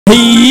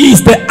He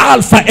is the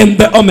Alpha and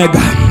the Omega.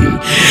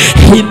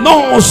 He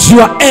knows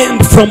your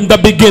end from the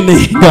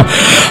beginning.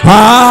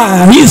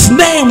 His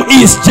name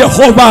is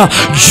Jehovah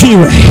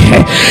Jireh.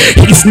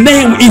 His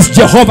name is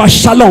Jehovah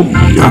Shalom.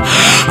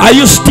 Are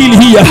you still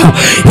here?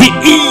 He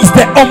is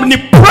the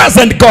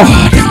omnipresent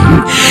God.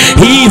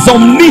 He is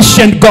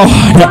omniscient God.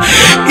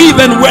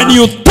 Even when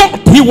you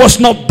thought he was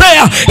not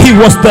there, he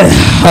was there.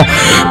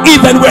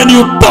 Even when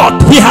you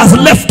thought he has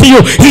left you,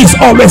 he is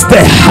always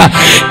there.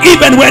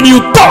 Even when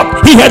you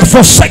thought he had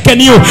forsaken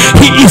you,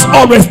 he is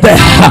always there.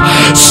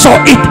 So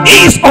it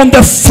is on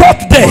the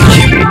fourth day,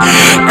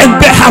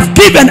 and they have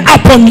given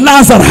up on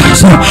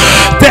Lazarus.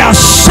 They are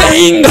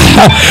saying,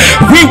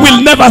 we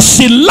will never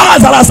see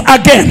Lazarus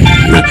again.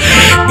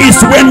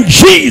 It's when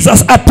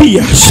Jesus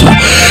appears.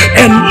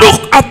 And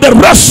look at the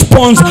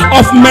response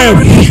of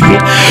Mary.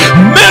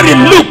 Mary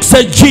looks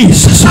at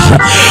Jesus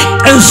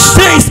and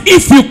says,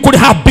 if you could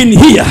have been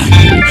here,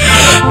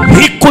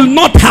 he could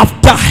not have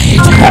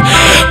died.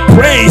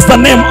 Praise the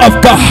name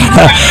of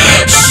God.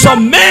 So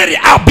Mary,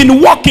 I've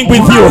been walking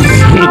with you,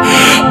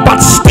 but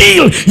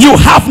still you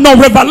have no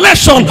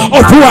revelation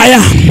of who I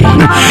am.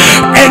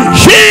 And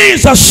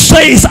Jesus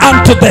says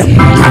unto them,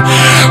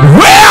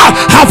 where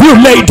have you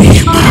laid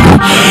him?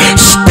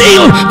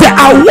 Still they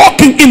are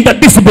walking in the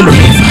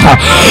disbelief.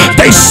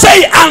 They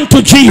say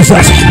unto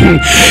Jesus,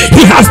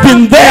 he has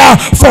been there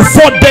for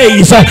 4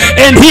 days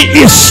and he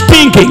is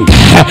stinking.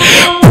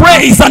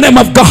 Praise the name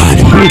of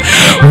God.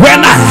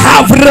 When I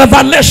have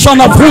revelation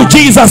of who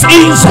Jesus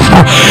is,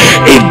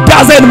 it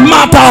doesn't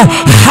matter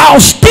how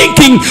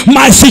stinking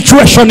my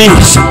situation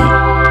is.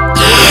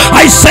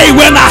 I say,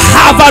 when I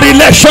have a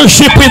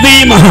relationship with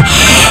him,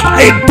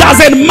 it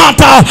doesn't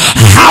matter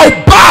how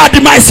bad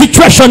my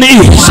situation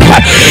is.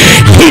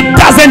 He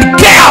doesn't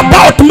care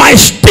about my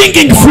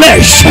stinking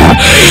flesh,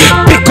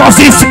 because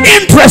his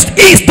interest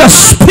is the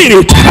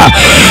spirit.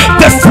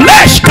 The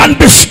flesh can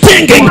be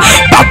stinking,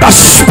 but the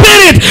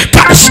spirit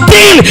can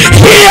still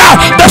hear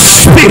the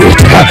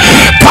spirit.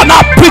 Can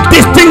I put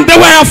this thing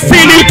the way I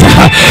feel it?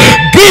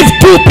 Give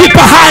 2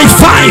 people high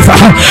five.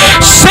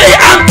 Say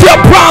unto your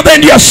brother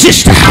and your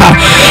sister,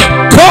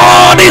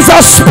 God is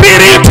a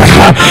spirit,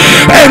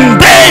 and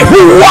they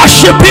who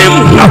worship him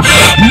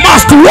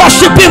must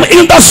worship him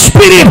in the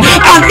spirit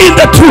and in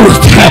the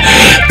truth.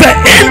 The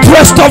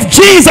interest of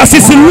Jesus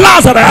is in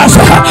Lazarus,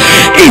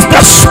 is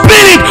the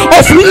spirit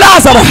of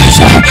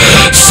Lazarus.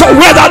 So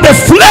whether the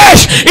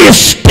flesh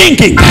is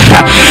stinking,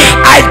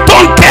 I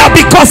don't care,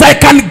 because I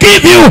can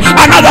give you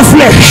another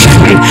flesh.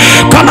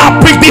 Can I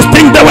bring this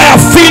thing the way I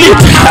feel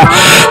it?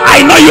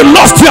 I know you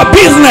lost your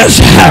business,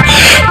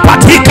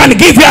 but he can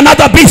give you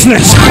another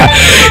business.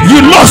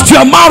 You lost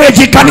your marriage,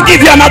 he can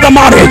give you another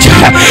marriage.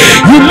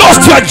 You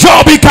lost your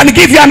job, he can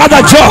give you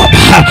another job.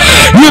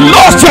 You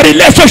lost your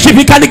relationship,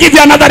 he can give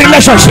you another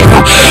relationship.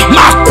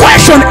 My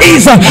question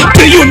is,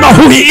 do you know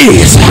who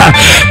he is?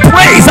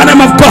 Praise the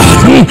name of God.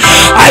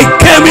 I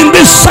came in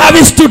this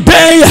service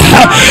today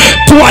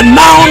to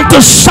announce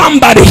to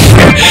somebody,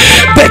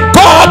 the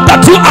God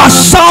that you are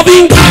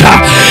serving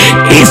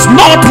is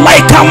not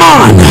like a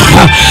man.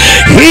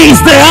 He is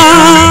the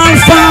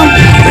Alpha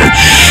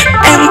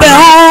and the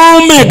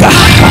Omega.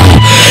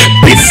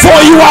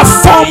 Before you are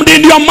formed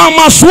in your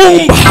mama's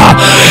womb,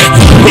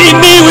 he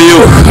knew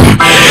you.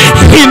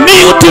 He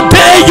knew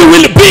today you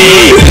will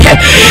be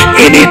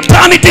in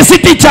Eternity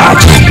City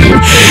Church.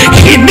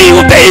 He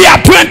knew the year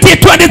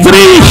 2023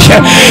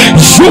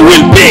 you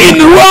will be in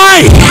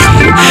Rye.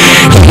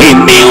 He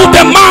knew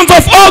the month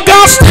of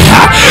August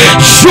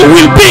you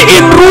will be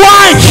in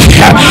Rye.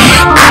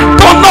 I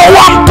don't know who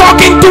I'm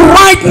talking to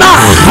right now.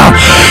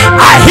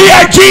 I hear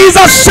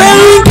Jesus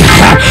saying,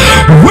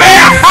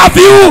 where have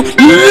you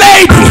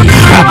laid him?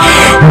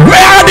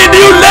 Where did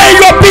you lay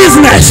your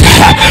business?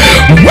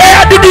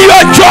 Where did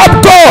your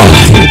job go?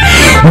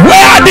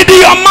 Where did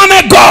your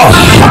money go?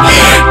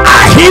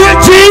 I hear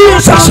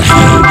Jesus.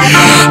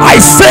 I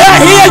say, I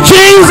hear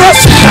Jesus.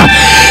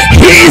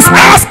 He is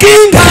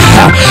asking,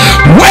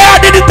 where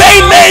did they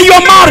lay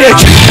your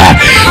marriage?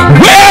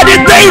 Where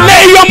did they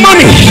lay your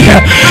money?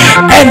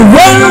 And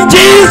when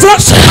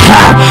Jesus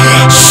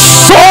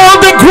saw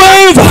the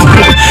grave,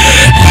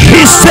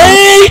 he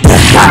said,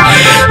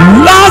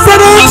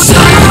 Lazarus,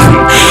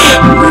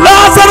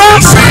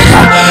 Lazarus,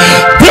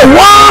 the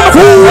one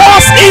who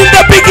was in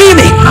the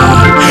beginning,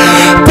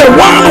 the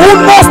one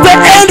who knows the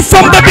end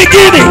from the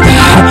beginning,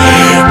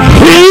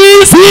 he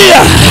is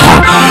here.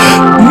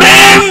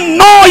 Men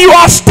know you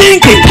are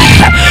stinking,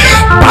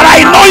 but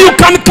I know you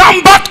can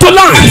come back to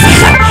life.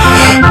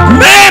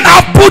 Men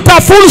have put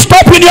a full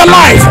stop in your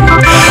life,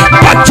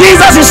 but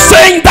Jesus is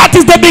saying that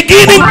is the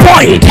beginning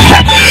point.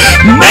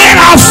 Men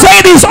have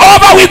said it's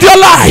over with your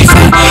life,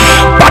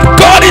 but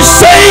God is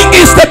saying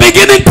it's the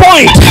beginning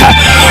point.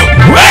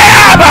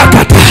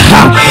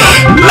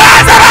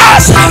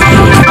 Lazarus,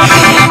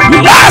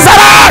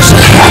 Lazarus,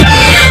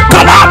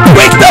 can I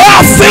preach the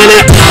I feel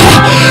it?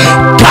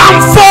 Come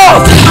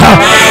forth.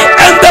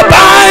 And the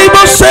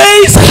Bible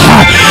says,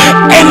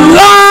 and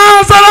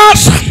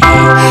Lazarus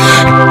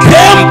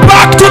came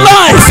back to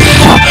life.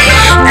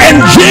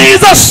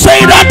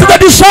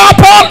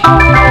 disciple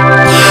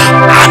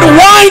and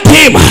wind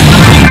him.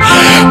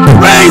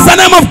 Praise the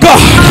name of God.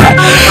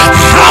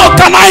 How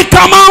can I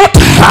come out?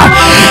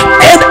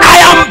 And I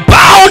am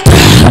bound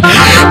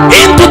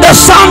into the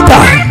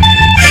Santa.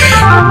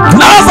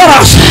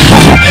 Lazarus,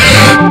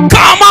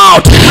 come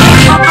out.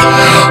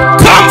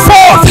 Come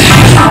forth.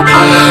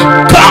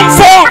 Come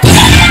forth.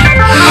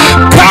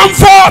 Come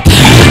forth.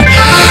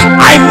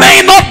 I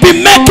may not be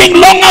making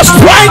longer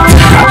strides,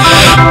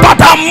 but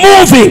I'm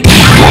moving.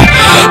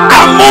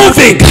 I'm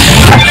moving.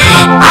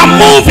 I'm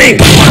moving.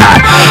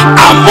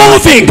 I'm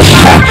moving.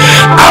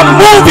 I'm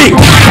moving.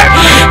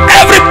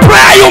 Every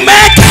prayer you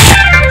make,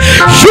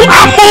 you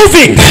are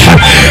moving.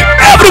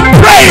 Every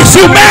praise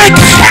you make,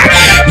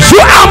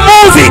 you are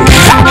moving.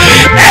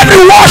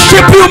 Every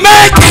worship you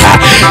make,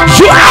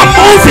 you are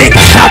moving.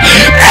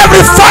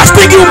 Every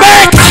fasting you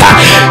make,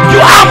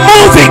 you are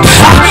moving.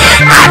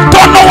 I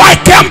don't know why I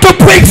came to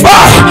preach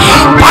for,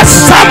 but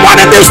someone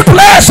in this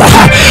place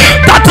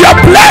that your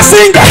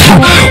blessing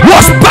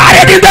was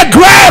buried in the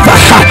grave,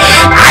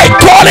 I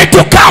call it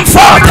to come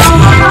forth.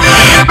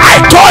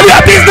 I call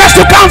your business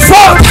to come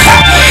forth.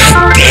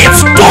 Give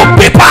two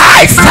people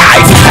high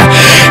five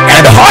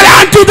and hold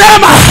on to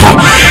them.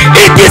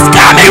 It is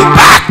coming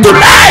back to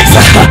life.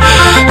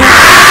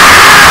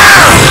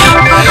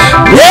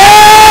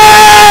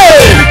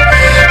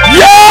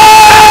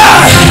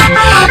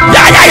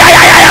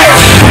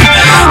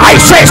 I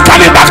say it's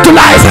coming back to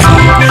life.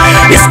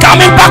 It's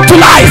coming back to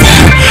life.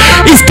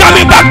 It's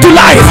coming back to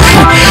life.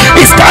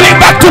 It's coming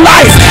back to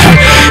life.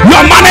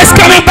 Your money is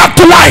coming back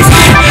to life.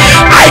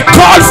 I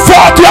call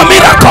forth your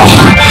miracle.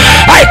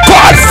 I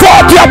call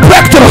forth your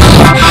breakthrough.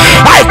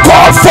 I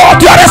call forth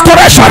your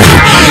restoration.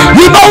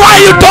 You know why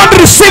you don't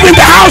receive in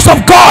the house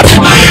of God?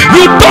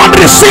 You don't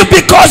receive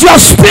because your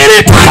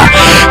spirit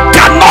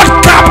cannot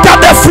capture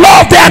the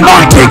flow of the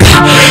anointing.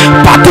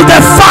 But to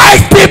the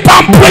 5 people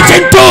I'm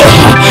preaching to,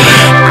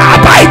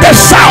 by the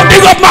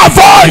sounding of my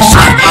voice,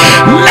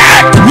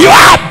 let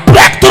your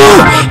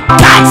breakthrough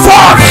come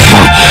forth.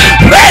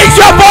 Raise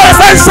your voice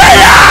and say,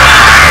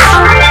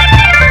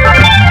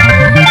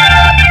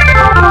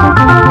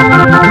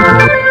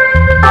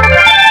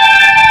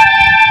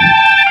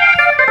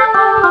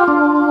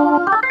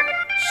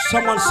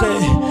 someone say,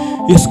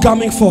 it's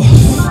coming forth.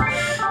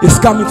 It's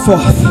coming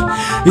forth.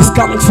 It's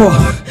coming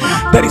forth.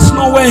 There is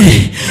no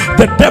way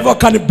the devil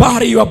can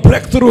bury your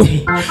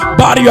breakthrough,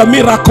 bury your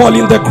miracle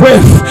in the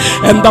grave.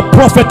 And the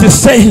prophet is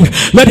saying,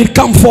 let it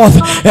come forth.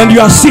 And you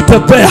are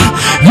seated there.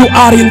 You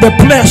are in the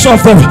place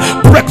of the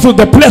breakthrough,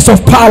 the place of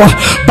power,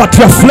 but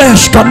your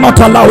flesh cannot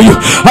allow you.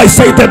 I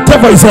say the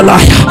devil is a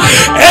liar.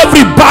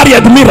 Every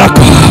buried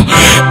miracle,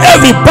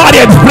 every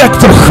buried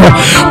breakthrough,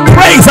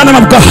 praise the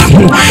name of God.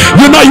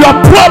 You know your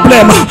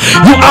problem,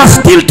 you are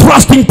still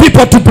trusting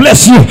people to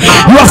bless you.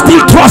 You are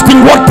still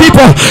trusting what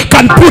people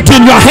can put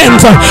in your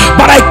hands.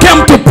 But I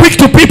came to preach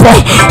to people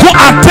who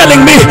are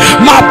telling me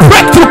my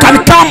breakthrough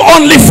can come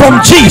only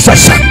from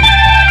Jesus.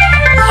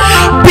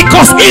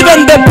 Because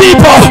even the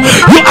people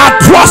you are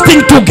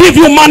trusting to give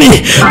you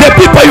money, the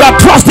people you are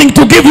trusting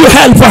to give you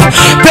help,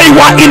 they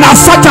were in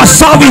such a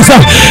service,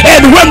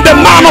 and when the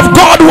man of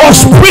God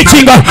was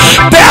preaching,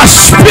 their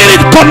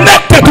spirit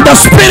connected to the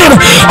spirit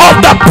of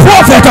the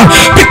prophet.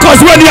 Because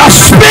when your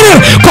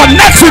spirit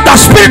connects with the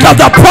spirit of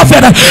the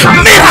prophet,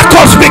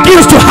 miracles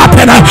begins to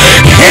happen,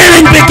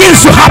 healing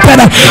begins to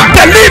happen,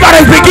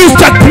 deliverance begins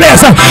to take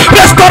place,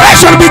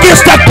 restoration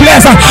begins to take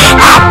place.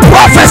 I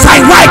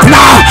prophesy right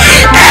now,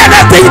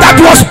 anything that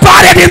was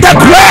buried in the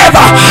grave,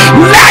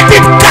 let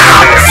it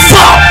come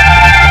forth.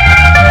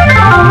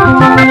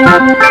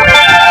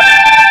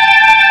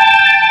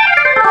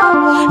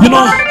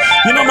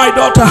 You know, my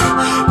daughter,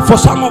 for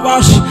some of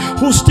us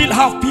who still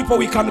have people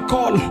we can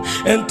call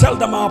and tell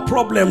them our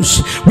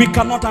problems, we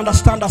cannot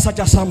understand such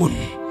a sermon.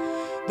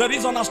 The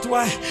reason as to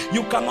why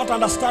you cannot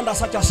understand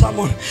such a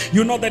sermon,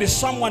 you know, there is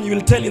someone you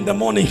will tell in the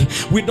morning,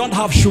 we don't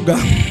have sugar.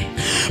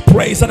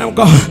 Praise the name of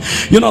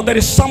God. You know, there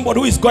is somebody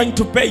who is going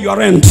to pay your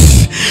rent.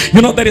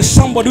 You know, there is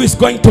somebody who is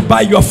going to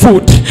buy your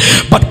food.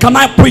 But can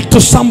I preach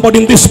to somebody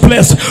in this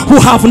place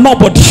who have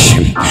nobody?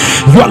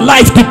 Your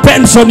life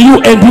depends on you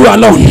and you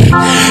alone.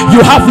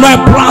 You have no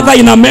brother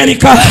in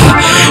America.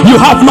 You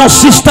have no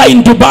sister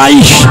in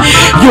Dubai.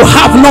 You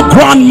have no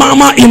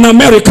grandmama in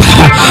America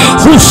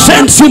who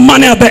sends you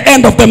money at the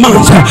end of the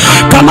month.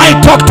 Can I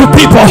talk to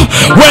people?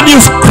 When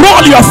you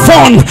scroll your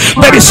phone,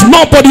 there is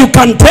nobody you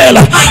can tell,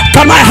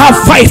 can I have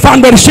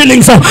 500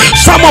 shillings?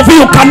 Some of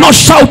you cannot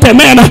shout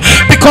amen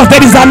because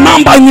there is a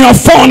number in your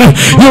phone.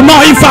 You know,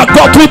 if I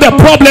go through the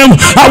problem,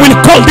 I will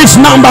call this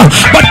number.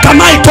 But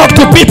can I talk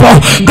to people?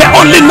 The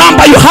only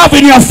number you have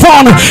in your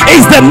phone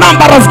is the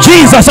number of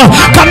Jesus.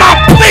 Can I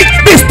pick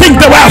this thing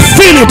the way I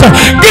feel it?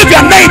 Give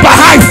your neighbor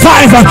high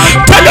five.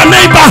 Tell your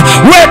neighbor,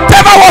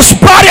 whatever was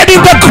buried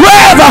in the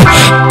grave,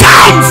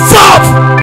 come forth.